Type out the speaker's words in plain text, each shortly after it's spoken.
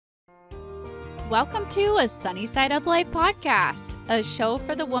Welcome to a Sunny Side Up Life podcast, a show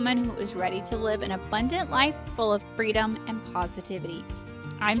for the woman who is ready to live an abundant life full of freedom and positivity.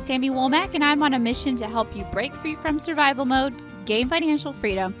 I'm Sammy Womack, and I'm on a mission to help you break free from survival mode, gain financial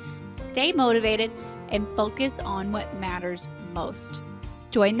freedom, stay motivated, and focus on what matters most.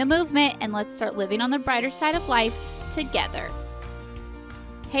 Join the movement and let's start living on the brighter side of life together.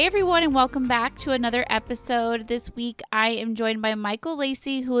 Hey everyone, and welcome back to another episode. This week I am joined by Michael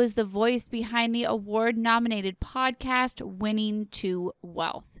Lacey, who is the voice behind the award-nominated podcast Winning to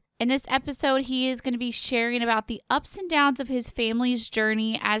Wealth. In this episode, he is going to be sharing about the ups and downs of his family's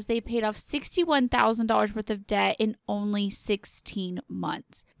journey as they paid off $61,000 worth of debt in only 16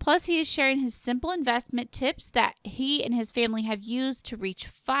 months. Plus, he is sharing his simple investment tips that he and his family have used to reach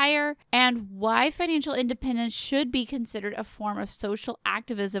FIRE and why financial independence should be considered a form of social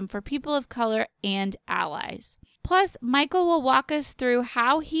activism for people of color and allies. Plus, Michael will walk us through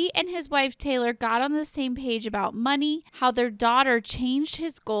how he and his wife Taylor got on the same page about money, how their daughter changed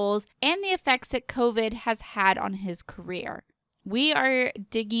his goals, and the effects that COVID has had on his career. We are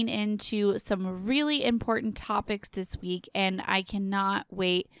digging into some really important topics this week, and I cannot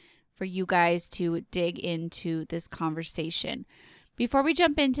wait for you guys to dig into this conversation. Before we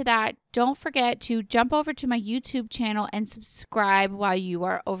jump into that, don't forget to jump over to my YouTube channel and subscribe while you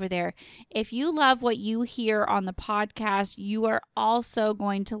are over there. If you love what you hear on the podcast, you are also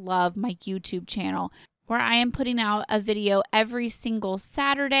going to love my YouTube channel, where I am putting out a video every single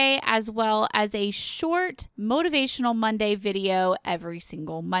Saturday, as well as a short motivational Monday video every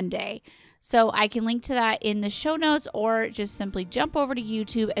single Monday. So I can link to that in the show notes, or just simply jump over to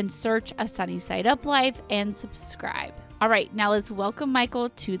YouTube and search A Sunny Side Up Life and subscribe. All right, now let's welcome Michael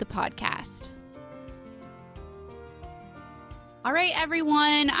to the podcast. All right,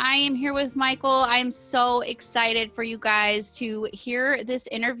 everyone, I am here with Michael. I'm so excited for you guys to hear this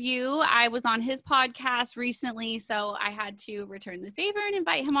interview. I was on his podcast recently, so I had to return the favor and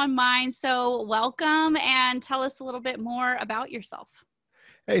invite him on mine. So welcome, and tell us a little bit more about yourself.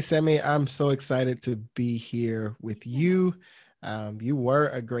 Hey, Sammy, I'm so excited to be here with you. You were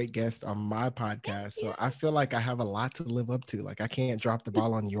a great guest on my podcast, so I feel like I have a lot to live up to. Like, I can't drop the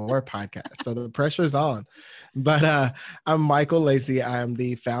ball on your podcast, so the pressure's on. But I'm Michael Lacey. I'm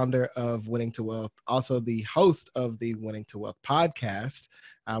the founder of Winning to Wealth, also the host of the Winning to Wealth podcast,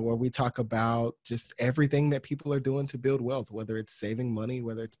 where we talk about just everything that people are doing to build wealth, whether it's saving money,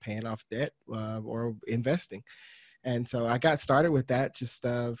 whether it's paying off debt, or investing. And so I got started with that just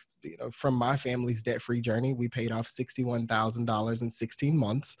from my family's debt-free journey. We paid off $61,000 in 16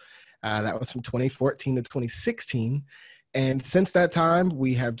 months. That was from 2014 to 2016. And since that time,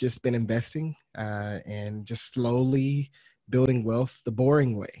 we have just been investing and just slowly building wealth the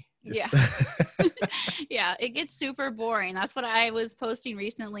boring way. Yeah, it gets super boring. That's what I was posting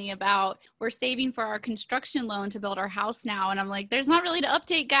recently about. We're saving for our construction loan to build our house now. And I'm like, there's not really to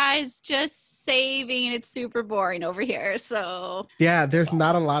update, guys. Just saving. It's super boring over here. So yeah, there's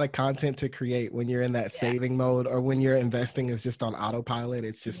not a lot of content to create when you're in that saving mode, or when you're investing is just on autopilot.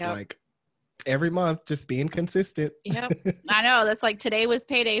 It's just like every month, just being consistent. Yep. I know. That's like today was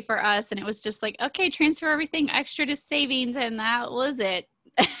payday for us. And it was just like, okay, transfer everything extra to savings. And that was it.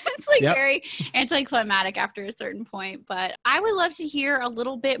 It's like very anticlimactic after a certain point, but I would love to hear a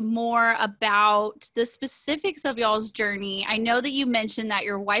little bit more about the specifics of y'all's journey. I know that you mentioned that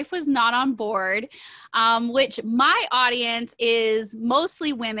your wife was not on board, which my audience is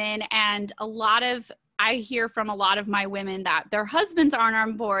mostly women, and I hear from a lot of my women that their husbands aren't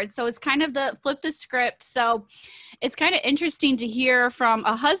on board. So it's kind of the flip the script. So it's kind of interesting to hear from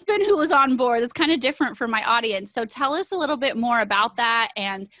a husband who was on board. It's kind of different for my audience. So tell us a little bit more about that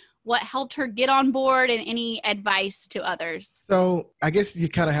and what helped her get on board, and any advice to others. So I guess you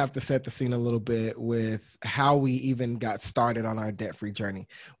kind of have to set the scene a little bit with how we even got started on our debt-free journey.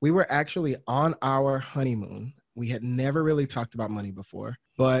 We were actually on our honeymoon. We had never really talked about money before,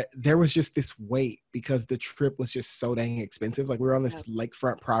 but there was just this weight because the trip was just so dang expensive. Like, we were on this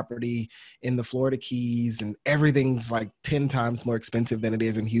lakefront property in the Florida Keys, and everything's like 10 times more expensive than it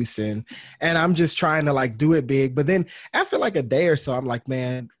is in Houston. And I'm just trying to like do it big. But then after like a day or so, I'm like,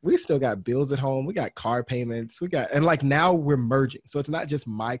 man, we still got bills at home. We got car payments. And like now we're merging. So it's not just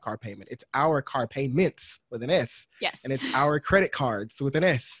my car payment. It's our car payments with an S. Yes. And it's our credit cards with an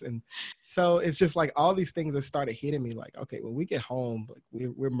S. And so it's just like all these things that started hitting me like, okay, when we get home, like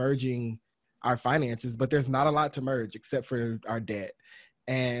we're merging our finances, but there's not a lot to merge except for our debt.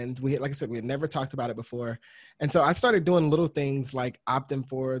 And like I said, we had never talked about it before. And so I started doing little things like opting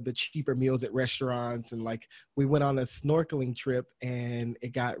for the cheaper meals at restaurants. And like, we went on a snorkeling trip and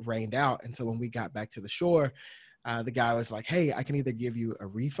it got rained out. And so when we got back to the shore, The guy was like, hey, I can either give you a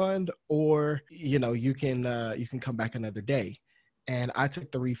refund or, you can come back another day. And I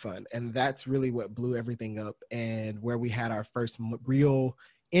took the refund. And that's really what blew everything up and where we had our first real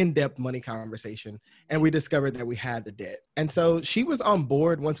in-depth money conversation. And we discovered that we had the debt. And so she was on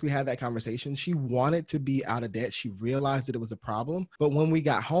board once we had that conversation. She wanted to be out of debt. She realized that it was a problem. But when we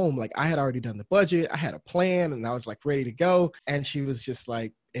got home, like I had already done the budget, I had a plan, and I was like ready to go. And she was just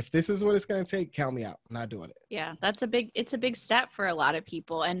like, if this is what it's going to take, count me out. I'm not doing it. Yeah, it's a big step for a lot of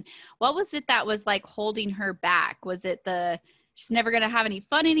people. And what was it that was like holding her back? Was it she's never going to have any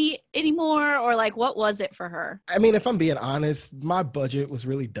fun anymore? Or like, what was it for her? I mean, if I'm being honest, my budget was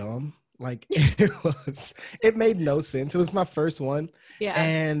really dumb. Like it made no sense. It was my first one. Yeah.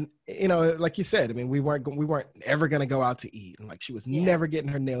 And, like you said, I mean, we weren't ever going to go out to eat. And like, she was never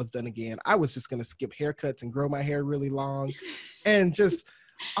getting her nails done again. I was just going to skip haircuts and grow my hair really long and just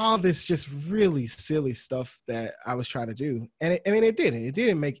all this just really silly stuff that I was trying to do. And it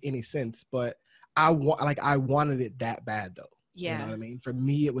didn't make any sense, but I wanted it that bad though. Yeah. You know what I mean? For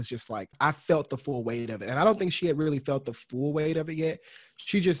me, it was just like, I felt the full weight of it. And I don't think she had really felt the full weight of it yet.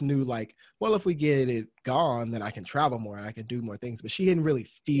 She just knew like, well, if we get it gone, then I can travel more and I can do more things. But she didn't really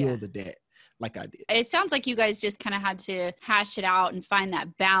feel the debt like I did. It sounds like you guys just kind of had to hash it out and find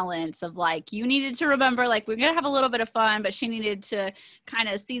that balance of like, you needed to remember, like, we're going to have a little bit of fun, but she needed to kind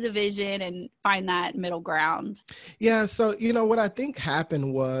of see the vision and find that middle ground. Yeah. So, what I think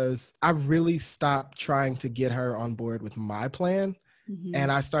happened was I really stopped trying to get her on board with my plan. Mm-hmm.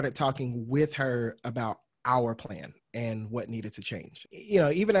 And I started talking with her about our plan and what needed to change.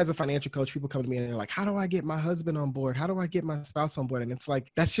 Even as a financial coach, people come to me and they're like, how do I get my husband on board? How do I get my spouse on board? And it's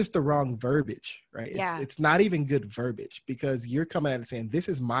like, that's just the wrong verbiage, right? Yeah. It's not even good verbiage because you're coming at it saying, this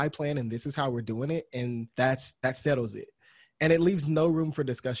is my plan and this is how we're doing it. And that settles it. And it leaves no room for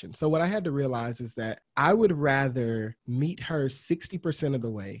discussion. So what I had to realize is that I would rather meet her 60% of the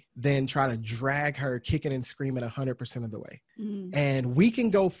way than try to drag her kicking and screaming 100% of the way. Mm. And we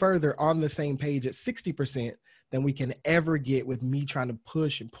can go further on the same page at 60% than we can ever get with me trying to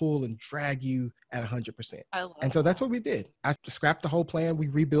push and pull and drag you at 100%. And so that's what we did. I scrapped the whole plan. We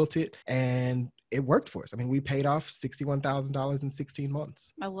rebuilt it and it worked for us. I mean, we paid off $61,000 in 16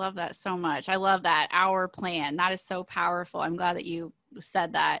 months. I love that so much. I love that. Our plan. That is so powerful. I'm glad that you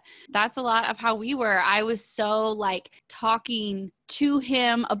said that. That's a lot of how we were. I was so like talking to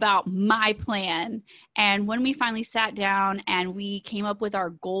him about my plan. And when we finally sat down and we came up with our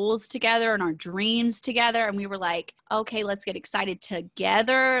goals together and our dreams together, and we were like, okay, let's get excited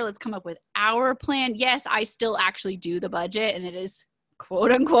together. Let's come up with our plan. Yes, I still actually do the budget and it is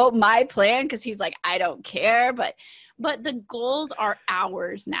quote unquote my plan because he's like, I don't care, but the goals are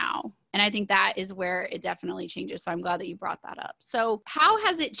ours now. And I think that is where it definitely changes. So I'm glad that you brought that up. So how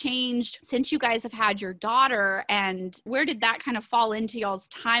has it changed since you guys have had your daughter, and where did that kind of fall into y'all's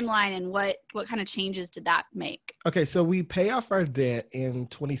timeline, and what kind of changes did that make? Okay, so we pay off our debt in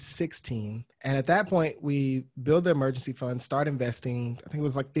 2016. And at that point, we build the emergency fund, start investing. I think it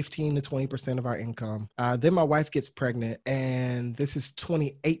was like 15 to 20% of our income. Then my wife gets pregnant, and this is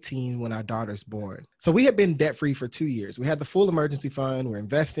 2018 when our daughter's born. So we had been debt-free for 2 years. We had the full emergency fund. We're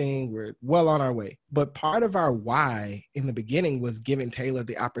investing. We're well on our way. But part of our why in the beginning was giving Taylor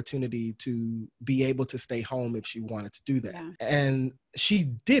the opportunity to be able to stay home if she wanted to do that. Yeah. And she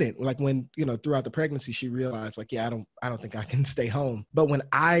didn't. Like when, throughout the pregnancy, she realized like, yeah, I don't think I can stay home. But when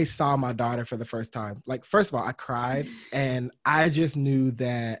I saw my daughter for the first time, like, first of all, I cried and I just knew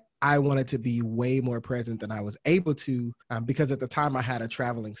that I wanted to be way more present than I was able to because at the time I had a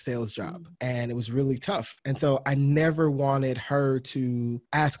traveling sales job and it was really tough. And so I never wanted her to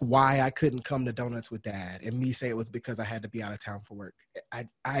ask why I couldn't come to Donuts with Dad and me say it was because I had to be out of town for work.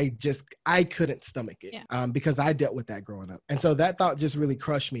 I couldn't stomach it because I dealt with that growing up. And so that thought just really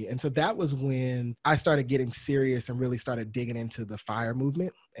crushed me. And so that was when I started getting serious and really started digging into the FIRE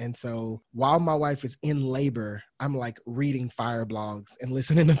movement. And so while my wife is in labor, I'm like reading FIRE blogs and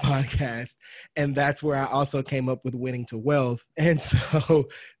listening to podcasts. And that's where I also came up with Winning to Wealth. And so,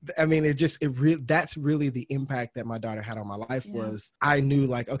 I mean, that's really the impact that my daughter had on my life was I knew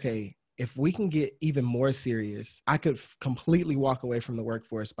like, okay, if we can get even more serious, I could completely walk away from the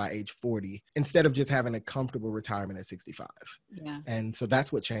workforce by age 40 instead of just having a comfortable retirement at 65. Yeah. And so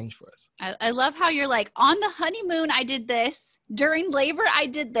that's what changed for us. I love how you're like, on the honeymoon, I did this. During labor, I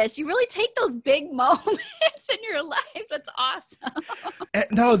did this. You really take those big moments in your life. That's awesome.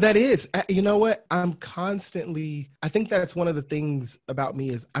 No, that is. You know what? I think that's one of the things about me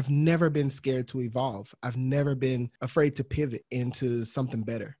is I've never been scared to evolve. I've never been afraid to pivot into something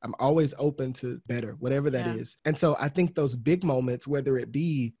better. I'm always always open to better, whatever that is. And so I think those big moments, whether it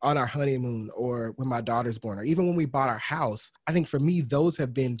be on our honeymoon or when my daughter's born, or even when we bought our house, I think for me, those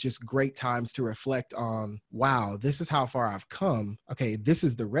have been just great times to reflect on, wow, this is how far I've come. Okay, this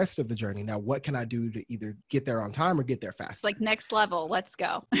is the rest of the journey. Now, what can I do to either get there on time or get there faster? Like next level, let's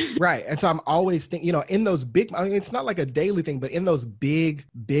go. Right. And so I'm always thinking, in those big, I mean, it's not like a daily thing, but in those big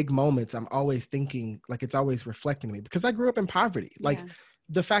moments, I'm always thinking, like, it's always reflecting me because I grew up in poverty. Like,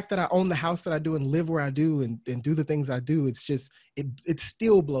 the fact that I own the house that I do and live where I do and do the things I do, it's just, it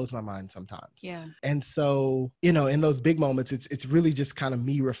still blows my mind sometimes. Yeah. And so, in those big moments, it's really just kind of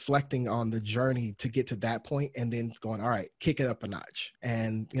me reflecting on the journey to get to that point and then going, all right, kick it up a notch.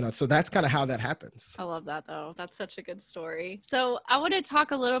 And, so that's kind of how that happens. I love that though. That's such a good story. So I want to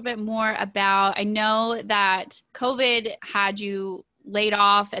talk a little bit more about, I know that COVID had you laid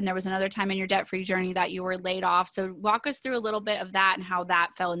off and there was another time in your debt-free journey that you were laid off. So walk us through a little bit of that and how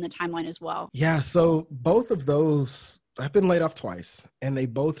that fell in the timeline as well. Yeah. So both of those, I've been laid off twice and they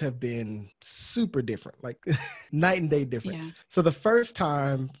both have been super different, like night and day difference. Yeah. So the first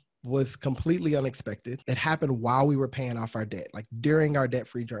time was completely unexpected. It happened while we were paying off our debt, like during our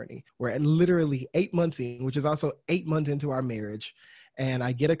debt-free journey. We're at literally 8 months in, which is also 8 months into our marriage. And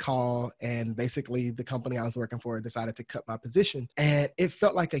I get a call and basically the company I was working for decided to cut my position. And it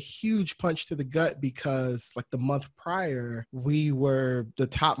felt like a huge punch to the gut because like the month prior, we were the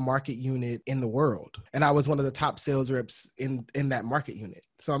top market unit in the world. And I was one of the top sales reps in that market unit.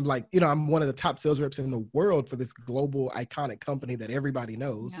 So I'm like, I'm one of the top sales reps in the world for this global iconic company that everybody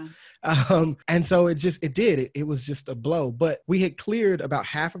knows. Yeah. And so it was just a blow, but we had cleared about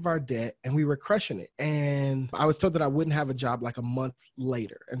half of our debt and we were crushing it. And I was told that I wouldn't have a job like a month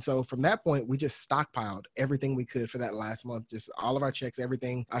later. And so from that point, we just stockpiled everything we could for that last month, just all of our checks,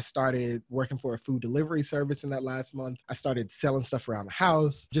 everything. I started working for a food delivery service in that last month. I started selling stuff around the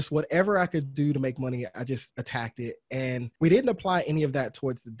house, just whatever I could do to make money. I just attacked it. And we didn't apply any of that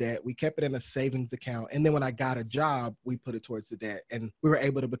towards the debt. We kept it in a savings account. And then when I got a job, we put it towards the debt and we were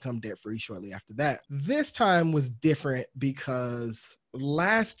able to become debt free shortly after that. This time was different because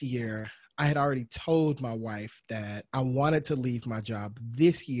last year, I had already told my wife that I wanted to leave my job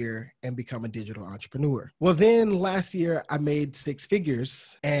this year and become a digital entrepreneur. Well, then last year I made 6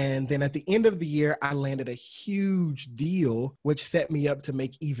 figures. And then at the end of the year, I landed a huge deal, which set me up to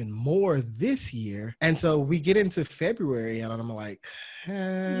make even more this year. And so we get into February and I'm like,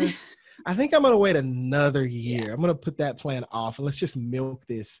 I think I'm going to wait another year. Yeah. I'm going to put that plan off and let's just milk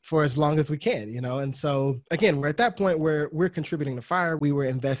this for as long as we can, And so again, we're at that point where we're contributing to FIRE. We were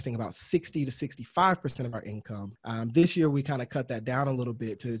investing about 60 to 65% of our income. This year, we kind of cut that down a little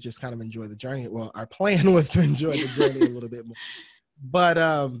bit to just kind of enjoy the journey. Well, our plan was to enjoy the journey a little bit more. But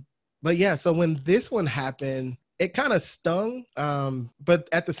yeah, so when this one happened, it kind of stung. But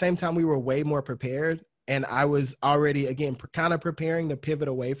at the same time, we were way more prepared. And I was already, again, kind of preparing to pivot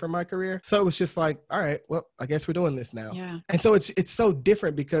away from my career. So it was just like, all right, well, I guess we're doing this now. Yeah. And so it's so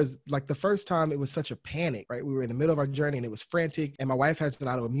different because like the first time it was such a panic, right? We were in the middle of our journey and it was frantic. And my wife has an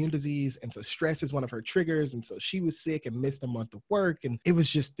autoimmune disease. And so stress is one of her triggers. And so she was sick and missed a month of work. And it was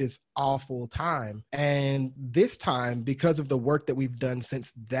just this awful time. And this time, because of the work that we've done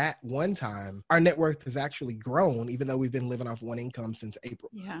since that one time, our net worth has actually grown, even though we've been living off one income since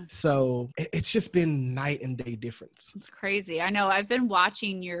April. Yeah. So it's just been night and day difference. It's crazy. I know. I've been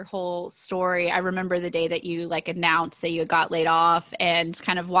watching your whole story. I remember the day that you announced that you got laid off and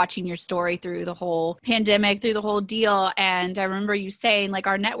kind of watching your story through the whole pandemic, through the whole deal. And I remember you saying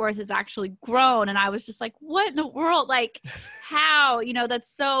our net worth has actually grown. And I was just like, what in the world? How?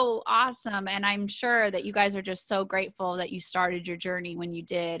 That's so awesome. And I'm sure that you guys are just so grateful that you started your journey when you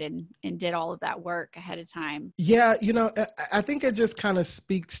did and did all of that work ahead of time. Yeah. I think it just kind of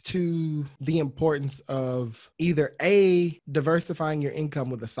speaks to the importance of either A, diversifying your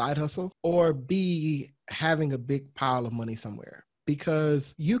income with a side hustle, or B, having a big pile of money somewhere.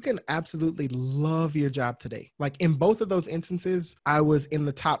 Because you can absolutely love your job today. Like in both of those instances, I was in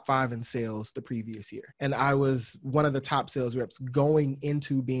the top 5 in sales the previous year. And I was one of the top sales reps going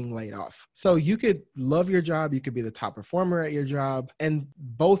into being laid off. So you could love your job. You could be the top performer at your job. And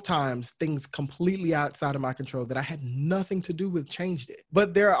both times, things completely outside of my control that I had nothing to do with changed it.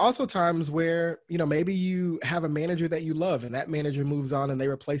 But there are also times where, maybe you have a manager that you love and that manager moves on and they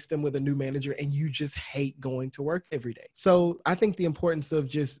replace them with a new manager and you just hate going to work every day. So I think the importance of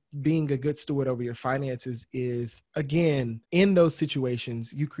just being a good steward over your finances is, again, in those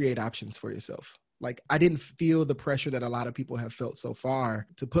situations, you create options for yourself. Like I didn't feel the pressure that a lot of people have felt so far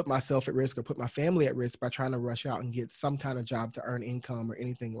to put myself at risk or put my family at risk by trying to rush out and get some kind of job to earn income or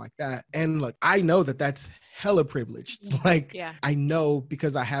anything like that. And look, I know that that's hella privileged. Like, Yeah. I know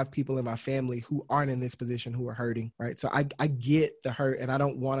because I have people in my family who aren't in this position who are hurting, right? So I get the hurt, and I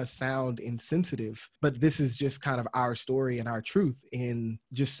don't want to sound insensitive, but this is just kind of our story and our truth in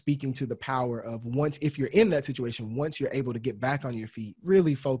just speaking to the power of once, if you're in that situation, once you're able to get back on your feet,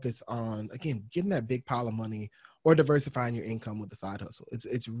 really focus on, again, getting that big pile of money or diversifying your income with a side hustle.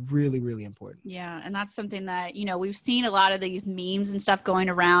 It's really, really important. Yeah. And that's something that, we've seen a lot of these memes and stuff going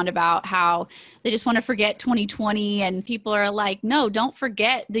around about how they just want to forget 2020, and people are like, no, don't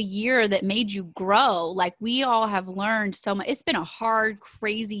forget the year that made you grow. Like, we all have learned so much. It's been a hard,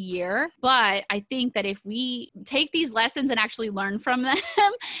 crazy year, but I think that if we take these lessons and actually learn from them,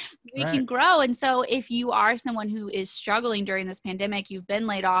 we can grow. And so if you are someone who is struggling during this pandemic, you've been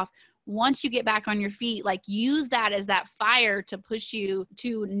laid off, once you get back on your feet, like, use that as that fire to push you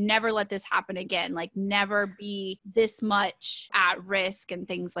to never let this happen again, like never be this much at risk and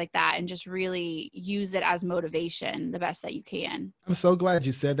things like that, and just really use it as motivation the best that you can. I'm so glad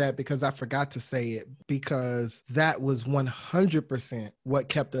you said that, because I forgot to say it, because that was 100% what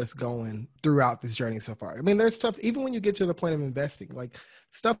kept us going throughout this journey so far. I mean, there's stuff, even when you get to the point of investing, like,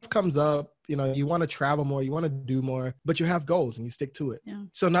 stuff comes up, you want to travel more, you want to do more, but you have goals and you stick to it. Yeah.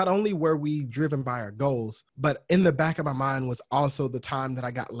 So not only were we driven by our goals, but in the back of my mind was also the time that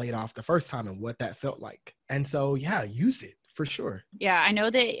I got laid off the first time and what that felt like. And so, yeah, use it for sure. Yeah, I know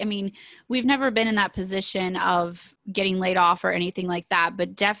that, we've never been in that position of getting laid off or anything like that,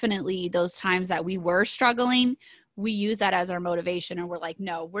 but definitely those times that we were struggling, we use that as our motivation, and we're like,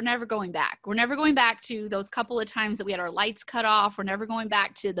 no, we're never going back. We're never going back to those couple of times that we had our lights cut off. We're never going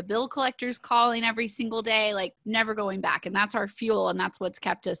back to the bill collectors calling every single day, like, never going back. And that's our fuel, and that's what's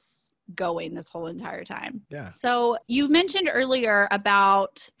kept us going this whole entire time. Yeah. So you mentioned earlier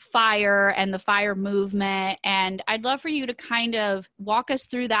about FIRE and the FIRE movement, and I'd love for you to kind of walk us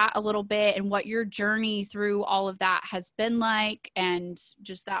through that a little bit and what your journey through all of that has been like, and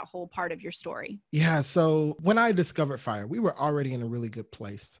just that whole part of your story. Yeah. So when I discovered FIRE, we were already in a really good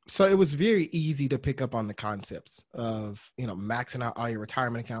place. So it was very easy to pick up on the concepts of, maxing out all your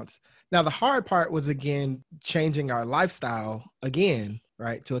retirement accounts. Now, the hard part was, again, changing our lifestyle again,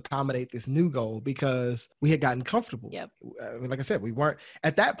 right, to accommodate this new goal, because we had gotten comfortable. Yep. Like I said, we weren't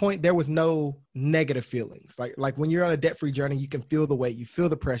at that point. There was no negative feelings. Like when you're on a debt-free journey, you can feel the weight, you feel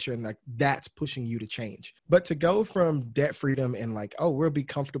the pressure, and like that's pushing you to change. But to go from debt freedom and like, oh, we'll be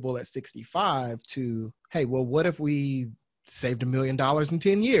comfortable at 65 to, hey, well, what if we saved $1 million in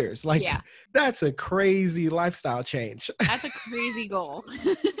 10 years? Like, that's a crazy lifestyle change. That's a crazy goal.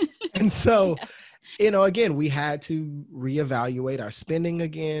 And so, yes. Again, we had to reevaluate our spending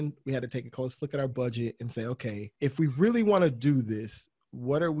again. We had to take a close look at our budget and say, okay, if we really want to do this,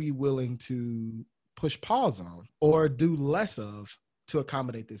 what are we willing to push pause on or do less of to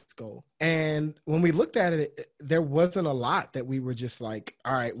accommodate this goal? And when we looked at it, there wasn't a lot that we were just like,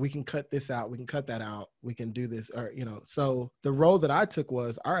 all right, we can cut this out, we can cut that out, we can do this, or, so the role that I took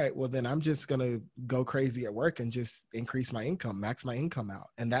was, all right, well, then I'm just going to go crazy at work and just increase my income, max my income out.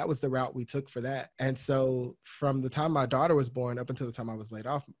 And that was the route we took for that. And so from the time my daughter was born up until the time I was laid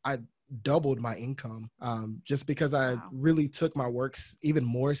off, I doubled my income, just because I really took my works even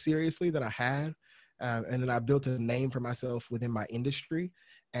more seriously than I had. And then I built a name for myself within my industry.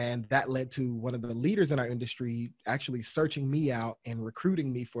 And that led to one of the leaders in our industry actually searching me out and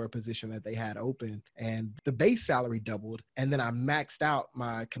recruiting me for a position that they had open. And the base salary doubled. And then I maxed out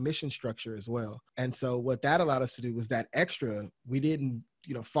my commission structure as well. And so what that allowed us to do was that extra, we didn't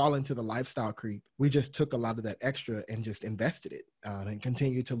fall into the lifestyle creep. We just took a lot of that extra and just invested it and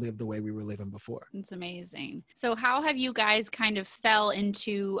continued to live the way we were living before. It's amazing. So how have you guys kind of fell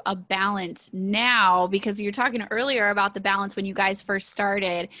into a balance now? Because you're talking earlier about the balance when you guys first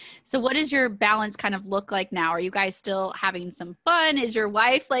started. So what does your balance kind of look like now? Are you guys still having some fun? Is your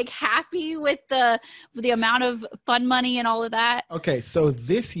wife like happy with the amount of fun money and all of that? Okay. So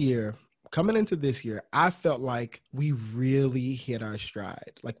this year, coming into this year, I felt like we really hit our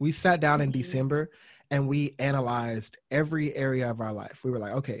stride. Like, we sat down in December and we analyzed every area of our life. We were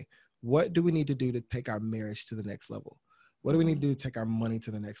like, okay, what do we need to do to take our marriage to the next level? What do we need to do to take our money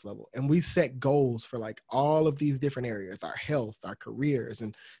to the next level? And we set goals for like all of these different areas, our health, our careers,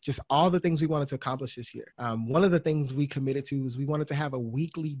 and just all the things we wanted to accomplish this year. One of the things we committed to was we wanted to have a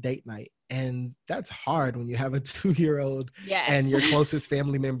weekly date night. And that's hard when you have a 2-year-old and your closest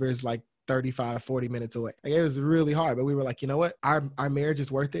family members like 35, 40 minutes away. Like, it was really hard, but we were like, you know what? Our marriage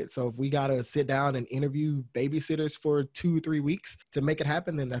is worth it. So if we got to sit down and interview babysitters for 2-3 weeks to make it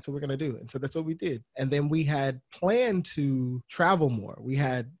happen, then that's what we're going to do. And so that's what we did. And then we had planned to travel more. We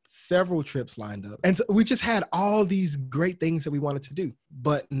had several trips lined up. And so we just had all these great things that we wanted to do.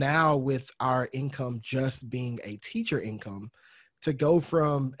 But now with our income just being a teacher income, to go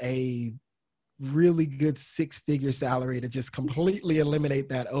from a really good 6-figure salary to just completely eliminate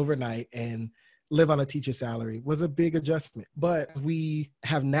that overnight and live on a teacher salary was a big adjustment. But we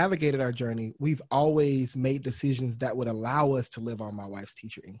have navigated our journey. We've always made decisions that would allow us to live on my wife's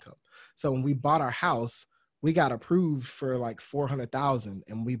teacher income. So when we bought our house, we got approved for like $400,000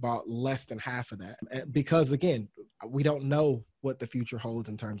 and we bought less than half of that because, again, we don't know what the future holds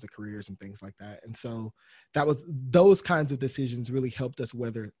in terms of careers and things like that. And so those kinds of decisions really helped us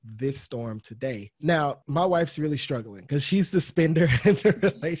weather this storm today. Now, my wife's really struggling because she's the spender in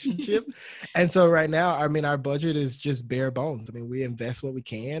the relationship. And so right now, I mean, our budget is just bare bones. I mean, we invest what we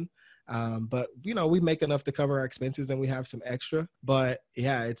can. But we make enough to cover our expenses and we have some extra. But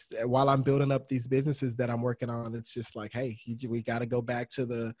yeah, it's while I'm building up these businesses that I'm working on, it's just like, hey, we got to go back to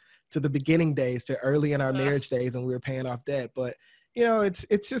the beginning days, to early in our marriage days, and we were paying off debt. But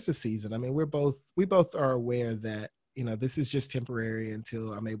it's just a season. I mean, we both are aware that this is just temporary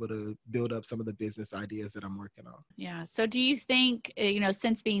until I'm able to build up some of the business ideas that I'm working on. Yeah. So do you think,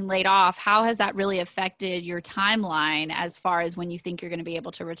 since being laid off, how has that really affected your timeline as far as when you think you're going to be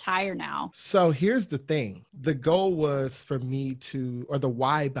able to retire now? So here's the thing. The goal was for me or the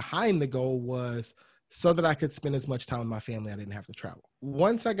why behind the goal was so that I could spend as much time with my family. I didn't have to travel.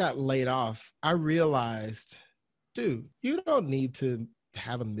 Once I got laid off, I realized, dude, you don't need to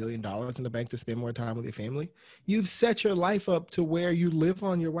have $1 million in the bank to spend more time with your family. You've set your life up to where you live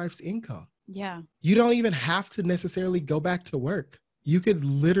on your wife's income. Yeah. You don't even have to necessarily go back to work. You could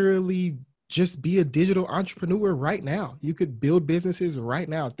literally just be a digital entrepreneur right now. You could build businesses right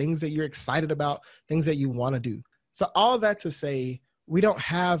now, things that you're excited about, things that you want to do. So all that to say, we don't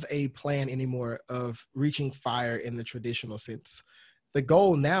have a plan anymore of reaching fire in the traditional sense. The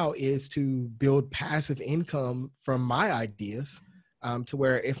goal now is to build passive income from my ideas, to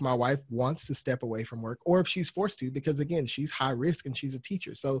where if my wife wants to step away from work, or if she's forced to, because again, she's high risk and she's a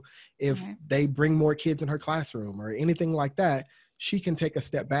teacher. So if they bring more kids in her classroom or anything like that, she can take a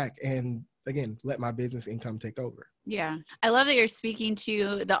step back and, again, let my business income take over. Yeah. I love that you're speaking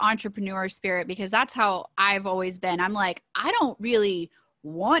to the entrepreneur spirit, because that's how I've always been. I'm like, I don't really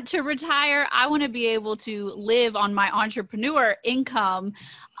want to retire. I want to be able to live on my entrepreneur income.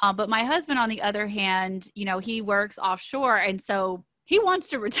 But my husband, on the other hand, he works offshore. And so he wants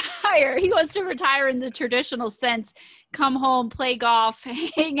to retire. He wants to retire in the traditional sense, come home, play golf,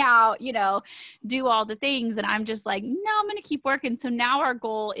 hang out, do all the things. And I'm just like, no, I'm going to keep working. So now our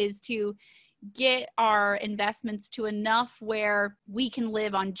goal is to get our investments to enough where we can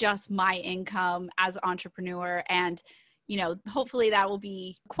live on just my income as an entrepreneur. And hopefully that will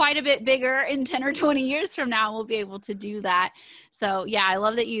be quite a bit bigger in 10 or 20 years from now. We'll be able to do that. So yeah, I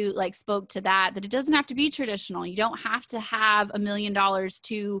love that you spoke to that it doesn't have to be traditional. You don't have to have $1 million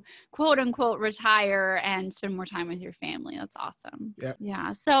to quote unquote retire and spend more time with your family. That's awesome. Yep.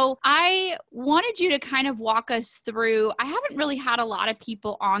 Yeah. So I wanted you to kind of walk us through, I haven't really had a lot of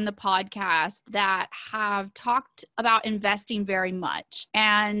people on the podcast that have talked about investing very much.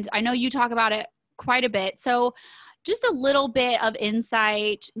 And I know you talk about it quite a bit. So just a little bit of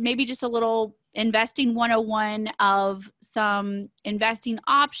insight, maybe just a little investing 101 of some investing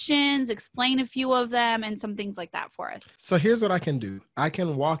options, explain a few of them and some things like that for us. So here's what I can do. I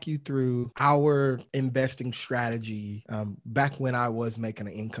can walk you through our investing strategy back when I was making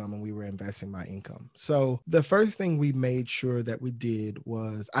an income and we were investing my income. So the first thing we made sure that we did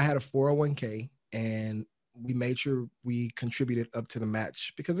was I had a 401k, and we made sure we contributed up to the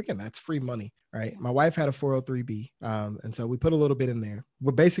match because, again, that's free money, right? My wife had a 403b, and so we put a little bit in there.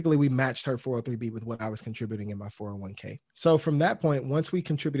 But basically, we matched her 403b with what I was contributing in my 401k. So from that point, once we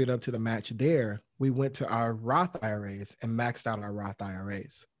contributed up to the match there, we went to our Roth IRAs and maxed out our Roth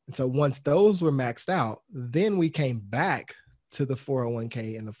IRAs. And so once those were maxed out, then we came back to the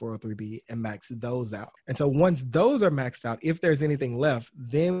 401k and the 403b and max those out. And so once those are maxed out, if there's anything left,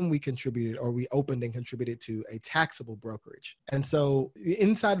 then we opened and contributed to a taxable brokerage. And so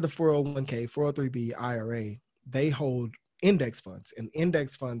inside of the 401k, 403b, IRA, they hold index funds, and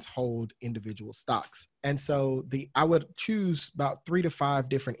index funds hold individual stocks. And so I would choose about 3 to 5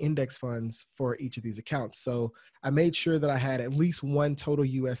 different index funds for each of these accounts. So I made sure that I had at least one total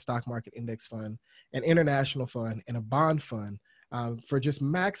US stock market index fund, an international fund, and a bond fund for just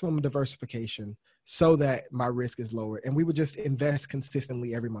maximum diversification so that my risk is lower. And we would just invest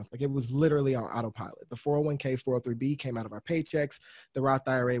consistently every month. Like it was literally on autopilot. The 401k, 403b came out of our paychecks. The Roth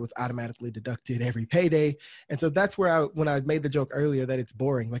IRA was automatically deducted every payday. And so that's where when I made the joke earlier that it's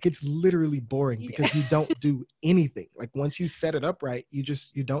boring, like it's literally boring because you don't do anything. Like once you set it up right, you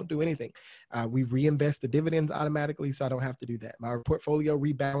don't do anything. We reinvest the dividends automatically, so I don't have to do that. My portfolio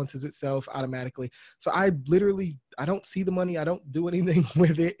rebalances itself automatically. So I don't see the money. I don't do anything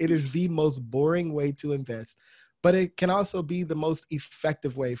with it. It is the most boring way to invest, but it can also be the most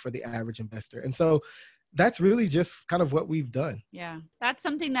effective way for the average investor. And so that's really just kind of what we've done. Yeah, that's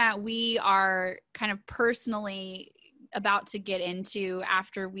something that we are kind of personally about to get into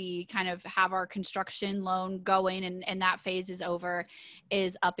after we kind of have our construction loan going and that phase is over,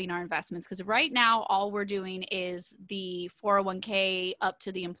 is upping our investments. Because right now, all we're doing is the 401k up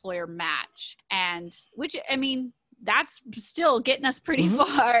to the employer match. And which, I mean, that's still getting us pretty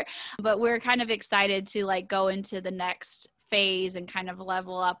far, but we're kind of excited to like go into the next phase and kind of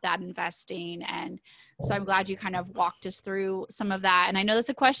level up that investing. And so I'm glad you kind of walked us through some of that. And I know that's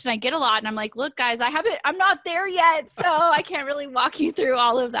a question I get a lot. And I'm like, look, guys, I'm not there yet. So I can't really walk you through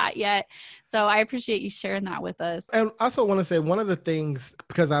all of that yet. So I appreciate you sharing that with us. And I also want to say one of the things,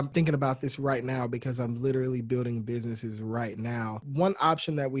 because I'm thinking about this right now, because I'm literally building businesses right now. One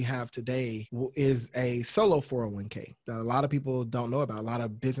option that we have today is a solo 401k that a lot of people don't know about. A lot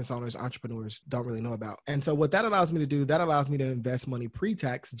of business owners, entrepreneurs don't really know about. And so what that allows me to do, that allows me to invest money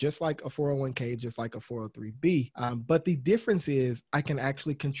pre-tax, just like a 401k, just like a 403b. But the difference is I can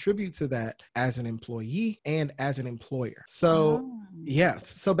actually contribute to that as an employee and as an employer. So yes.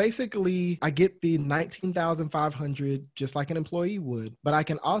 So basically I get the $19,500 just like an employee would, but I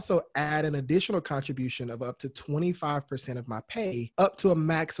can also add an additional contribution of up to 25% of my pay, up to a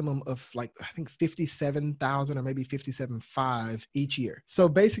maximum of like, I think 57,000 or maybe 57.5 each year. So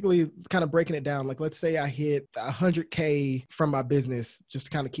basically kind of breaking it down, like let's say I hit 100K from my business, just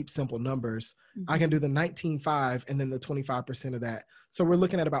to kind of keep simple numbers. I can do the 19.5 and then the 25% of that. So we're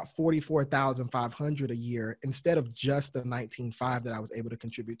looking at about 44,500 a year instead of just the 19.5 that I was able to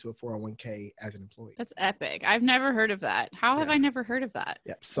contribute to a 401k as an employee. That's epic. I've never heard of that. How have I never heard of that?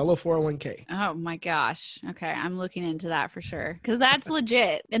 Yeah, solo 401k. Oh my gosh. Okay, I'm looking into that for sure because that's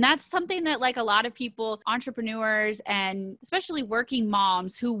legit. And that's something that like a lot of people, entrepreneurs and especially working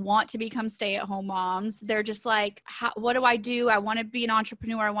moms who want to become stay-at-home moms, they're just like, what do I do? I want to be an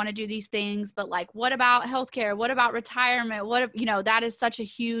entrepreneur. I want to do these things, but like, what about healthcare? What about retirement? That is such a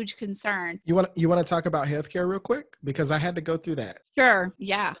huge concern. You want to talk about healthcare real quick? Because I had to go through that. Sure.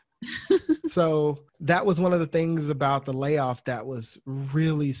 Yeah. So that was one of the things about the layoff that was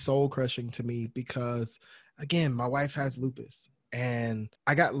really soul crushing to me because, again, my wife has lupus and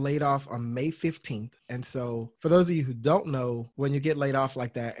I got laid off on May 15th. And so for those of you who don't know, when you get laid off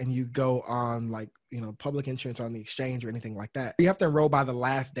like that and you go on like, public insurance on the exchange or anything like that, you have to enroll by the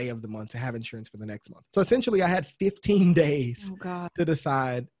last day of the month to have insurance for the next month. So essentially I had 15 days to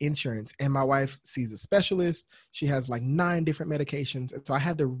decide insurance, and my wife sees a specialist. She has like 9 different medications. And so I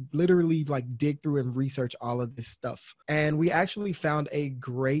had to literally like dig through and research all of this stuff. And we actually found a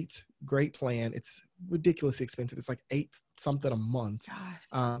great plan. It's ridiculously expensive. It's like $8 something a month.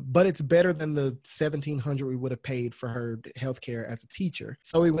 But it's better than the $1,700 we would have paid for her healthcare as a teacher.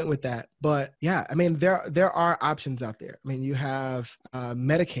 So we went with that. But yeah, I mean, there are options out there. I mean, you have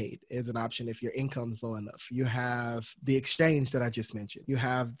Medicaid is an option if your income's low enough. You have the exchange that I just mentioned. You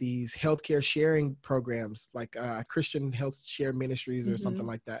have these healthcare sharing programs like Christian Health Share Ministries or something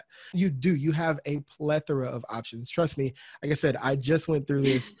like that. You have a plethora of options. Trust me. Like I said, I just went through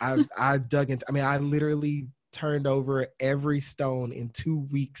this. I dug into, I literally turned over every stone in 2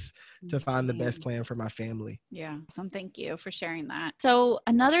 weeks to find the best plan for my family. Yeah. So thank you for sharing that. So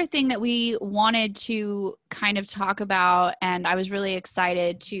another thing that we wanted to kind of talk about, and I was really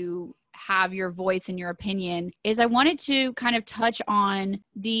excited to have your voice and your opinion, is I wanted to kind of touch on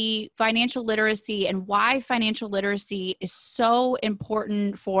the financial literacy and why financial literacy is so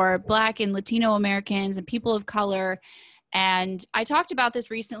important for Black and Latino Americans and people of color. And I talked about this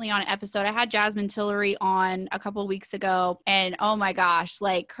recently on an episode. I had Jasmine Tillery on a couple of weeks ago, and oh my gosh,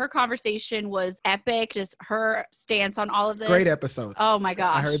 like her conversation was epic. Just her stance on all of this. Great episode. Oh my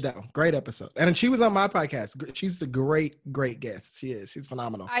gosh. I heard that one. Great episode. And she was on my podcast. She's a great guest. She is. She's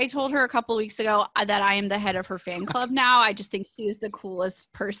phenomenal. I told her a couple of weeks ago that I am the head of her fan club now. I just think she is the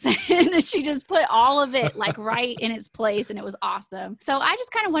coolest person. She just put all of it like right in its place, and it was awesome. So I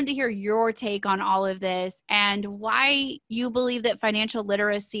just kind of wanted to hear your take on all of this and why you believe that financial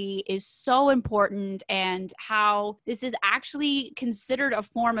literacy is so important and how this is actually considered a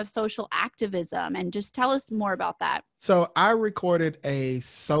form of social activism. And just tell us more about that. So I recorded a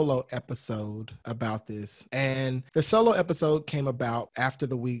solo episode about this, and the solo episode came about after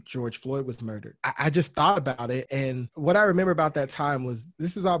the week George Floyd was murdered. I just thought about it, and what I remember about that time was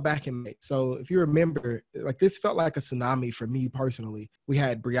this is all back in May. So if you remember, like this felt like a tsunami for me personally. We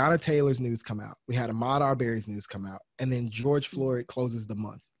had Breonna Taylor's news come out, we had Ahmaud Arbery's news come out, and then George Floyd closes the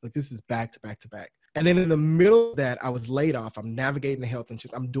month. Like this is back to back to back. And then in the middle of that, I was laid off. I'm navigating the health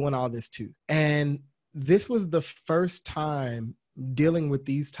insurance. I'm doing all this too. And this was the first time dealing with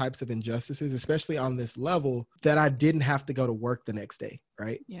these types of injustices, especially on this level, that I didn't have to go to work the next day.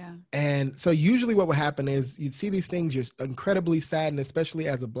 Right. Yeah. And so usually what would happen is you'd see these things, you're incredibly saddened, especially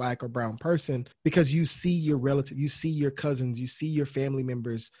as a Black or brown person, because you see your relative, you see your cousins, you see your family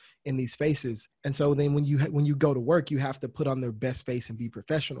members in these faces. And so then when you go to work, you have to put on their best face and be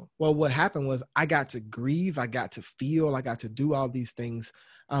professional. Well, what happened was I got to grieve, I got to feel, I got to do all these things.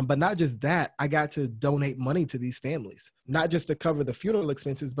 But not just that, I got to donate money to these families, not just to cover the funeral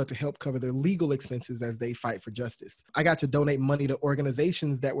expenses, but to help cover their legal expenses as they fight for justice. I got to donate money to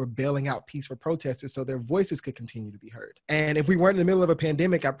organizations that were bailing out peaceful protesters so their voices could continue to be heard. And if we weren't in the middle of a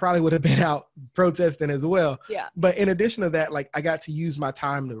pandemic, I probably would have been out protesting as well. Yeah. But in addition to that, like I got to use my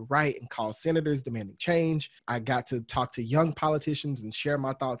time to write and call senators demanding change. I got to talk to young politicians and share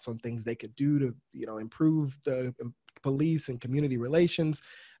my thoughts on things they could do to, improve the police and community relations.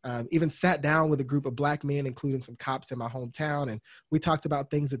 Even sat down with a group of Black men, including some cops in my hometown, and we talked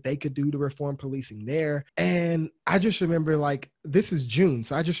about things that they could do to reform policing there. And I just remember, like, this is June,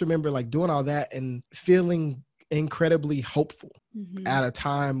 so I just remember like doing all that and feeling incredibly hopeful at a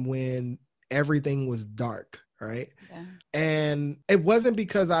time when everything was dark, right? Yeah. And it wasn't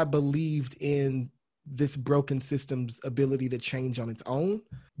because I believed in this broken system's ability to change on its own.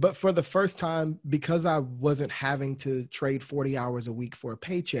 But for the first time, because I wasn't having to trade 40 hours a week for a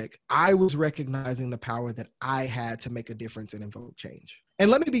paycheck, I was recognizing the power that I had to make a difference and invoke change.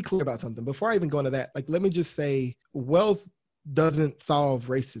 And let me be clear about something. Before I even go into that, like, let me just say, wealth doesn't solve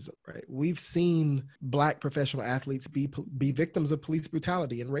racism, right? We've seen Black professional athletes be victims of police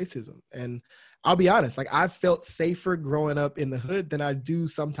brutality and racism. And I'll be honest, like I've felt safer growing up in the hood than I do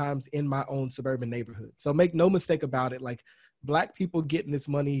sometimes in my own suburban neighborhood. So make no mistake about it, like Black people getting this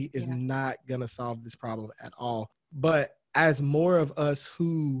money is not gonna solve this problem at all. But as more of us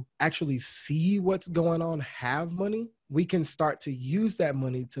who actually see what's going on have money, we can start to use that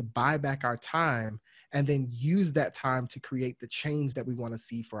money to buy back our time and then use that time to create the change that we want to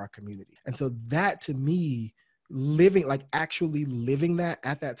see for our community. And so that, to me, actually living that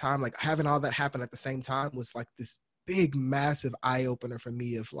at that time, like having all that happen at the same time, was like this big, massive eye opener for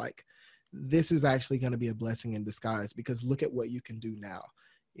me of like, this is actually going to be a blessing in disguise, because look at what you can do now.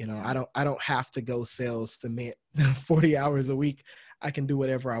 I don't have to go sell cement 40 hours a week. I can do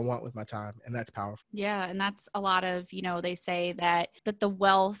whatever I want with my time, and that's powerful. Yeah. And that's a lot of, they say that the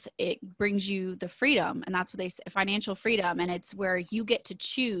wealth, it brings you the freedom, and that's what they say, financial freedom. And it's where you get to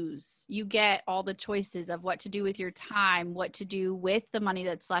choose, you get all the choices of what to do with your time, what to do with the money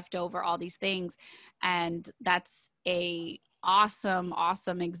that's left over, all these things. And that's a awesome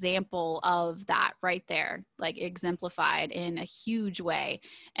example of that right there, like exemplified in a huge way.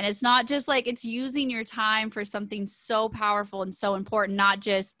 And it's not just like it's using your time for something so powerful and so important, not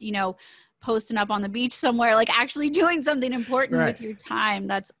just, posting up on the beach somewhere, like actually doing something important with your time.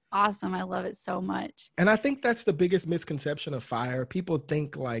 That's awesome. I love it so much. And I think that's the biggest misconception of FIRE. People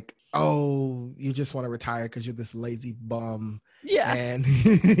think like, oh, you just want to retire because you're this lazy bum. Yeah. And,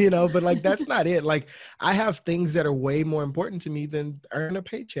 but like, that's not it. Like, I have things that are way more important to me than earn a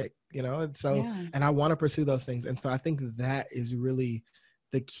paycheck, and so, and I want to pursue those things. And so I think that is really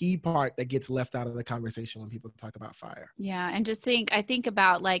the key part that gets left out of the conversation when people talk about FIRE. Yeah. And I think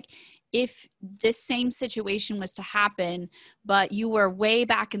about like, if this same situation was to happen, but you were way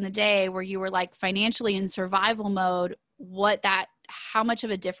back in the day where you were like financially in survival mode, how much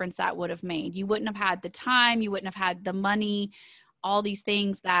of a difference that would have made. You wouldn't have had the time, you wouldn't have had the money, all these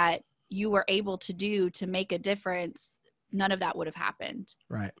things that you were able to do to make a difference. None of that would have happened.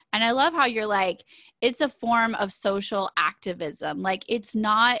 Right. And I love how you're like, it's a form of social activism. Like it's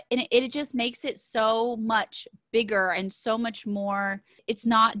not, and it just makes it so much bigger and so much more. It's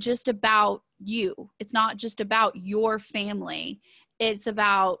not just about you. It's not just about your family. It's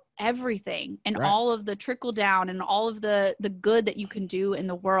about everything and all of the trickle down and all of the good that you can do in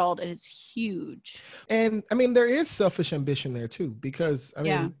the world. And it's huge. And I mean, there is selfish ambition there too, because I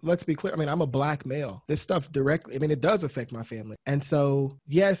mean, let's be clear. I mean, I'm a Black male. This stuff directly, I mean, it does affect my family. And so,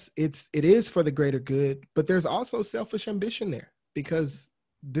 yes, it is for the greater good, but there's also selfish ambition there, because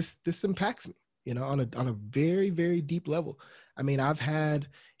this impacts me, on a very, very deep level. I mean, I've had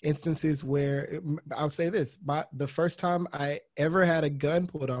instances where I'll say this, the first time I ever had a gun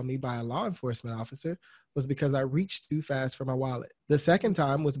pulled on me by a law enforcement officer was because I reached too fast for my wallet. The second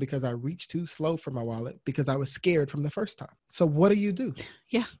time was because I reached too slow for my wallet because I was scared from the first time. So what do you do?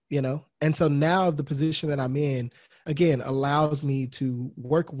 Yeah. You know? And so now the position that I'm in, again, allows me to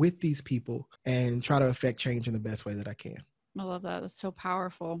work with these people and try to affect change in the best way that I can. I love that. That's so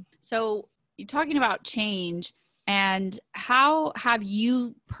powerful. So you're talking about change, and how have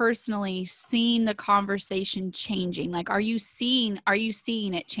you personally seen the conversation changing? Like, are you seeing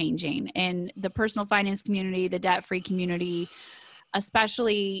it changing in the personal finance community, the debt-free community,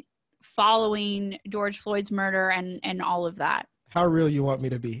 especially following George Floyd's murder and all of that? How real you want me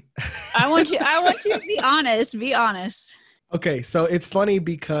to be? I want you to be honest. Be honest. Okay, so it's funny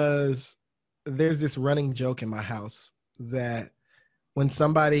because there's this running joke in my house that when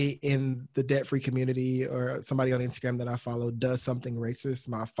somebody in the debt-free community or somebody on Instagram that I follow does something racist,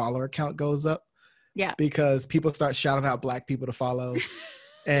 my follower count goes up. Yeah. Because people start shouting out Black people to follow.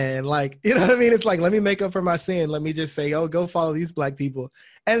 And like, you know what I mean? It's like, let me make up for my sin. Let me just say, oh, go follow these Black people.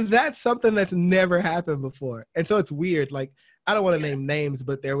 And that's something that's never happened before. And so it's weird. Like, I don't want to name names,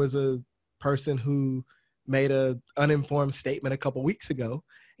 but there was a person who made a uninformed statement a couple weeks ago.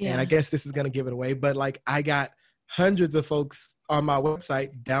 Yeah. And I guess this is going to give it away. But like, I got hundreds of folks on my website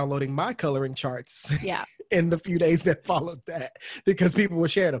downloading my coloring charts in the few days that followed that because people were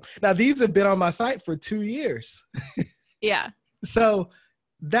sharing them. Now, these have been on my site for 2 years. Yeah. So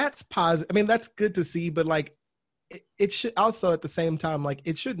that's positive. I mean, that's good to see, but like it should also at the same time, like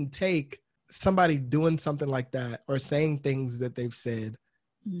it shouldn't take somebody doing something like that or saying things that they've said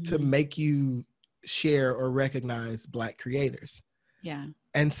to make you share or recognize Black creators. Yeah.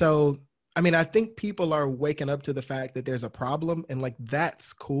 And so I mean, I think people are waking up to the fact that there's a problem and like,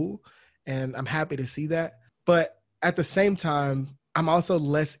 that's cool. And I'm happy to see that. But at the same time, I'm also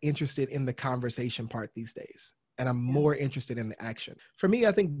less interested in the conversation part these days. And I'm more interested in the action. For me,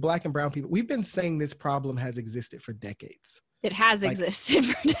 I think Black and brown people, we've been saying this problem has existed for decades. It has existed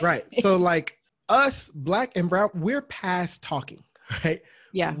for decades. Right. So like us, Black and brown, we're past talking, right?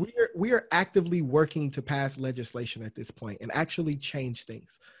 Yeah. We're actively working to pass legislation at this point and actually change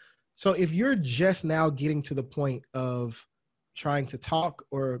things. So if you're just now getting to the point of trying to talk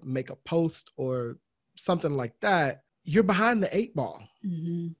or make a post or something like that, you're behind the 8 ball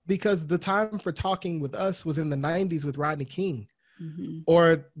because the time for talking with us was in the 90s with Rodney King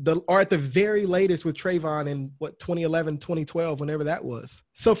or at the very latest with Trayvon in 2011, 2012, whenever that was.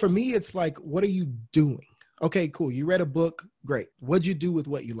 So for me, it's like, what are you doing? Okay, cool. You read a book. Great. What'd you do with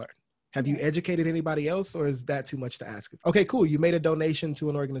what you learned? Have you educated anybody else, or is that too much to ask? Okay, cool. You made a donation to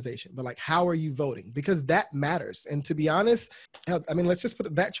an organization, but like, how are you voting? Because that matters. And to be honest, I mean, let's just put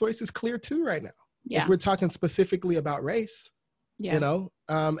it, that choice is clear too right now. Yeah. If we're talking specifically about race, you know?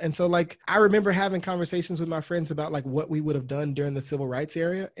 And so like, I remember having conversations with my friends about like what we would have done during the civil rights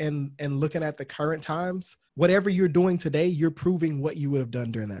era and looking at the current times, whatever you're doing today, you're proving what you would have done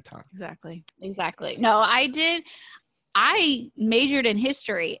during that time. Exactly. No, I majored in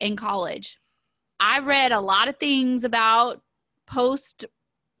history in college. I read a lot of things about post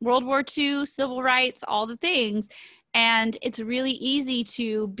World War II, civil rights, all the things. And it's really easy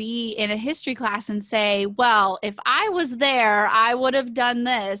to be in a history class and say, well, if I was there, I would have done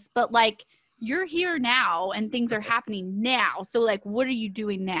this. But like, you're here now and things are happening now. So like, what are you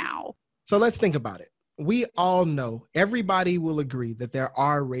doing now? So let's think about it. We all know, everybody will agree that there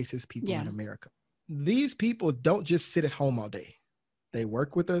are racist people in America. These people don't just sit at home all day. They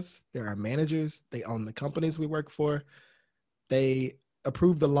work with us. They're our managers. They own the companies we work for. They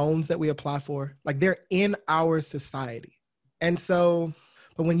approve the loans that we apply for. Like, they're in our society. And so,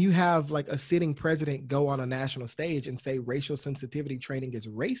 but when you have like a sitting president go on a national stage and say racial sensitivity training is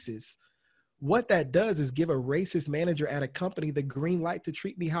racist, what that does is give a racist manager at a company the green light to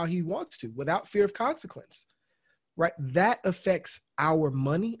treat me how he wants to without fear of consequence, right? That affects our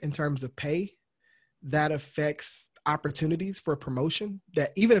money in terms of pay. That affects opportunities for promotion,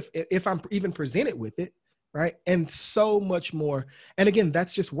 that even if I'm even presented with it, right? And so much more. And again,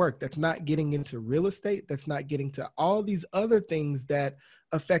 that's just work. That's not getting into real estate. That's not getting to all these other things that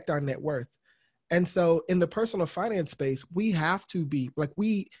affect our net worth. And so in the personal finance space, we have to be like,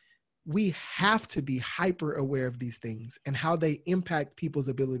 we have to be hyper aware of these things and how they impact people's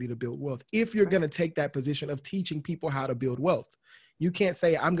ability to build wealth. If you're going to take that position of teaching people how to build wealth, you can't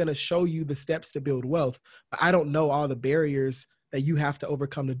say, I'm going to show you the steps to build wealth, but I don't know all the barriers that you have to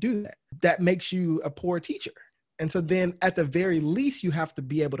overcome to do that. That makes you a poor teacher. And so then at the very least, you have to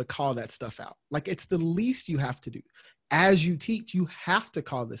be able to call that stuff out. Like, it's the least you have to do. As you teach, you have to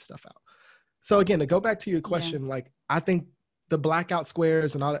call this stuff out. So again, to go back to your question, like, I think the blackout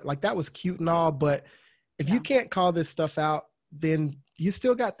squares and all that, like that was cute and all, but if you can't call this stuff out, then you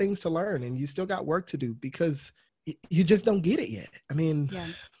still got things to learn and you still got work to do because you just don't get it yet. I mean,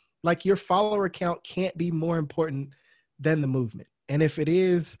 like your follower count can't be more important than the movement. And if it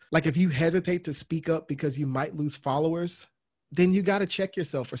is, like if you hesitate to speak up because you might lose followers, then you got to check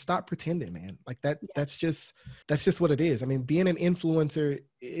yourself or stop pretending, man. Like that's just what it is. I mean, being an influencer,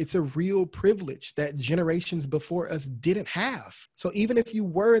 it's a real privilege that generations before us didn't have. So even if you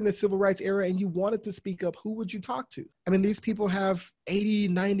were in the civil rights era and you wanted to speak up, who would you talk to? I mean, these people have 80,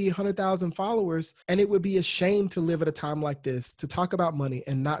 90, 100,000 followers, and it would be a shame to live at a time like this, to talk about money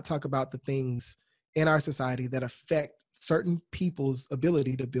and not talk about the things in our society that affect certain people's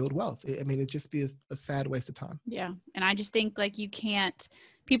ability to build wealth. I mean, it'd just be a sad waste of time. Yeah. And I just think like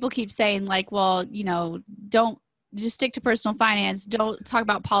people keep saying like, well, don't just stick to personal finance. Don't talk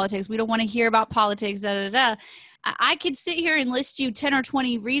about politics. We don't want to hear about politics, I could sit here and list you 10 or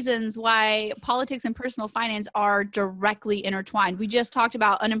 20 reasons why politics and personal finance are directly intertwined. We just talked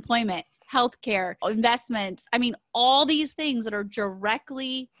about unemployment, healthcare, investments. I mean, all these things that are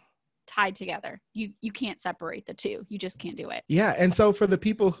directly tied together. You can't separate the two. You just can't do it. Yeah. And so for the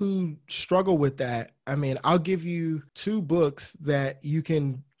people who struggle with that, I mean, I'll give you 2 books that you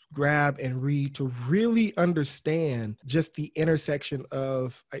can grab and read to really understand just the intersection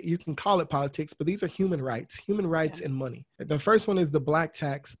of, you can call it politics, but these are human rights and money. The first one is The Black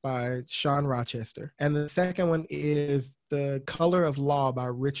Tax by Sean Rochester. And the second one is The Color of Law by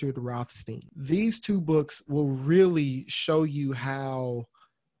Richard Rothstein. These 2 books will really show you how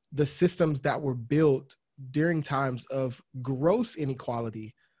the systems that were built during times of gross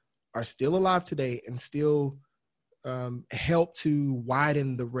inequality are still alive today and still help to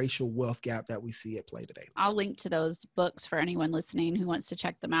widen the racial wealth gap that we see at play today. I'll link to those books for anyone listening who wants to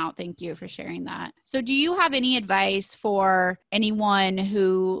check them out. Thank you for sharing that. So do you have any advice for anyone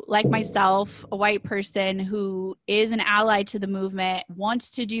who, like myself, a white person who is an ally to the movement, wants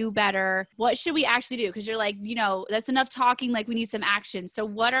to do better? What should we actually do? Because you're like, that's enough talking, like we need some action. So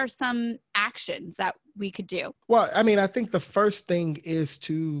what are some actions that we could do? Well, I mean, I think the first thing is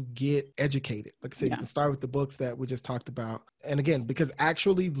to get educated. Like I said, you can start with the books that we just talked about. And again, because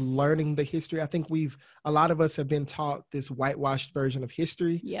actually learning the history, I think a lot of us have been taught this whitewashed version of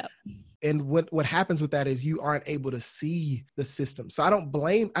history. Yep. And what happens with that is you aren't able to see the system. So I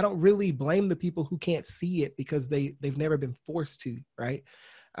don't really blame the people who can't see it because they've never been forced to, right?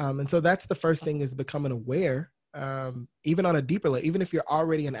 And so that's the first thing, is becoming aware. Even on a deeper level, even if you're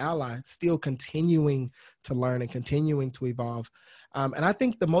already an ally, still continuing to learn and continuing to evolve. And I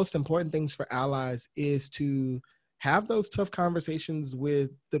think the most important things for allies is to have those tough conversations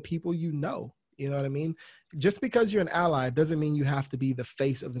with the people you know. You know what I mean? Just because you're an ally doesn't mean you have to be the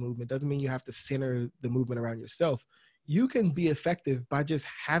face of the movement, doesn't mean you have to center the movement around yourself. You can be effective by just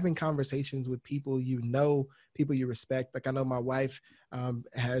having conversations with people you know, people you respect. Like I know my wife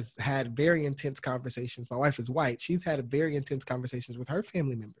has had very intense conversations. My wife is white. She's had very intense conversations with her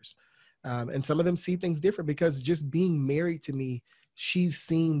family members. And some of them see things different because just being married to me, she's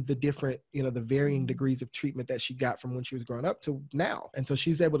seen the different, the varying degrees of treatment that she got from when she was growing up to now. And so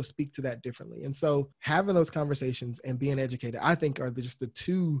she's able to speak to that differently. And so having those conversations and being educated, I think are just the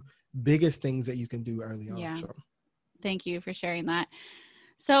 2 biggest things that you can do early on. Yeah. So. Thank you for sharing that.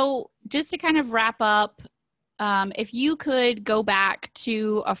 So just to kind of wrap up, if you could go back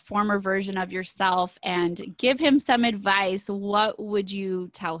to a former version of yourself and give him some advice, what would you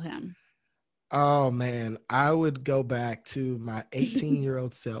tell him? Oh man, I would go back to my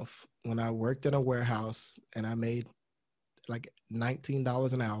 18-year-old self when I worked in a warehouse and I made like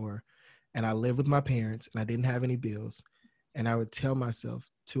 $19 an hour and I lived with my parents and I didn't have any bills. And I would tell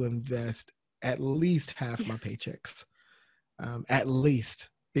myself to invest at least half my paychecks, at least,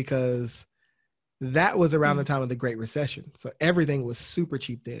 because that was around the time of the Great Recession. So everything was super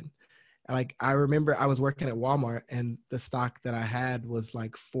cheap then. Like I remember I was working at Walmart and the stock that I had was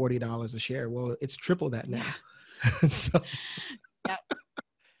like $40 a share. Well, it's triple that now. So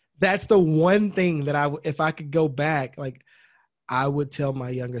that's the one thing that if I could go back, like I would tell my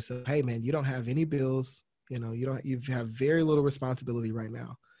younger self, hey man, you don't have any bills. You have very little responsibility right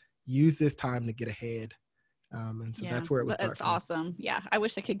now. Use this time to get ahead. And so that's where it was. That's awesome. Yeah. I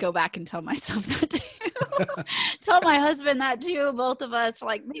wish I could go back and tell myself that too. Tell my husband that too. Both of us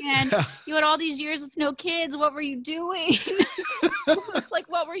like, man, you had all these years with no kids. What were you doing? Like,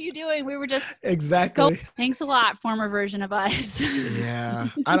 what were you doing? We were just exactly. Thanks a lot, former version of us. Yeah.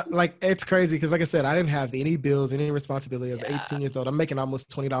 It's crazy. Cause like I said, I didn't have any bills, any responsibility. I was 18 years old. I'm making almost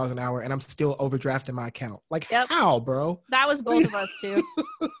 $20 an hour and I'm still overdrafting my account. Like how, bro? That was both of us too.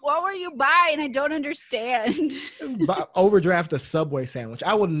 What were you buying? I don't understand. Overdraft a Subway sandwich.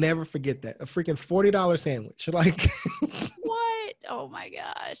 I will never forget that. A freaking $40 sandwich. Like, what? Oh my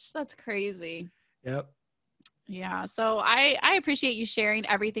gosh. That's crazy. Yep. Yeah. So I appreciate you sharing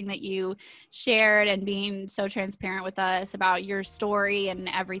everything that you shared and being so transparent with us about your story and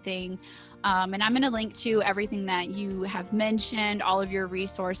everything. And I'm going to link to everything that you have mentioned, all of your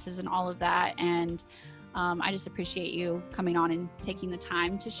resources and all of that. And I just appreciate you coming on and taking the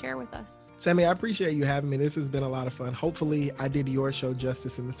time to share with us. Sammy, I appreciate you having me. This has been a lot of fun. Hopefully I did your show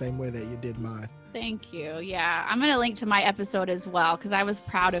justice in the same way that you did mine. Thank you. Yeah, I'm going to link to my episode as well because I was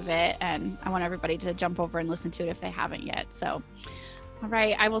proud of it and I want everybody to jump over and listen to it if they haven't yet. So, all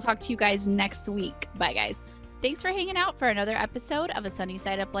right, I will talk to you guys next week. Bye, guys. Thanks for hanging out for another episode of a Sunny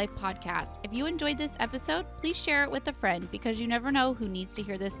Side Up Life podcast. If you enjoyed this episode, please share it with a friend because you never know who needs to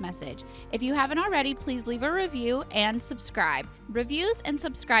hear this message. If you haven't already, please leave a review and subscribe. Reviews and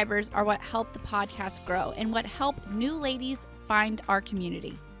subscribers are what help the podcast grow and what help new ladies find our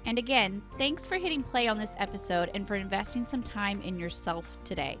community. And again, thanks for hitting play on this episode and for investing some time in yourself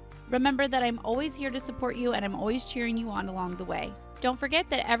today. Remember that I'm always here to support you and I'm always cheering you on along the way. Don't forget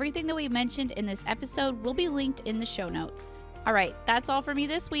that everything that we mentioned in this episode will be linked in the show notes. All right, that's all for me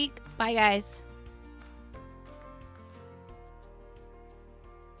this week. Bye, guys.